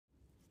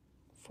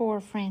For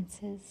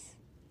Francis.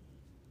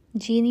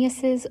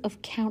 Geniuses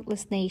of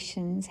countless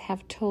nations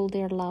have told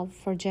their love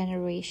for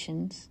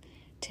generations,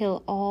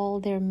 till all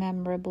their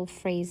memorable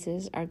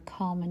phrases are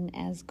common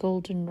as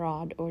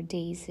goldenrod or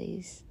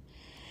daisies.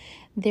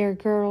 Their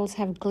girls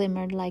have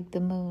glimmered like the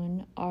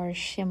moon, or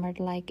shimmered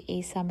like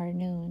a summer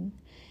noon,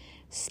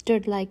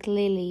 stood like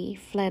lily,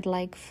 fled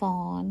like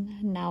fawn,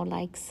 now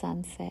like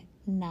sunset,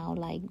 now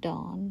like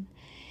dawn.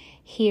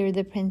 Here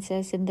the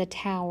princess in the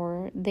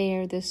tower,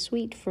 there the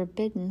sweet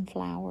forbidden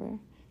flower.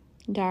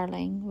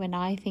 Darling, when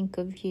I think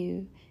of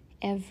you,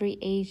 every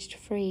aged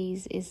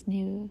phrase is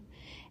new,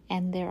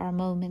 and there are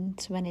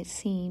moments when it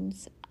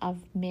seems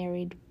I've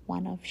married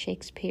one of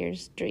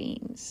Shakespeare's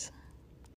dreams.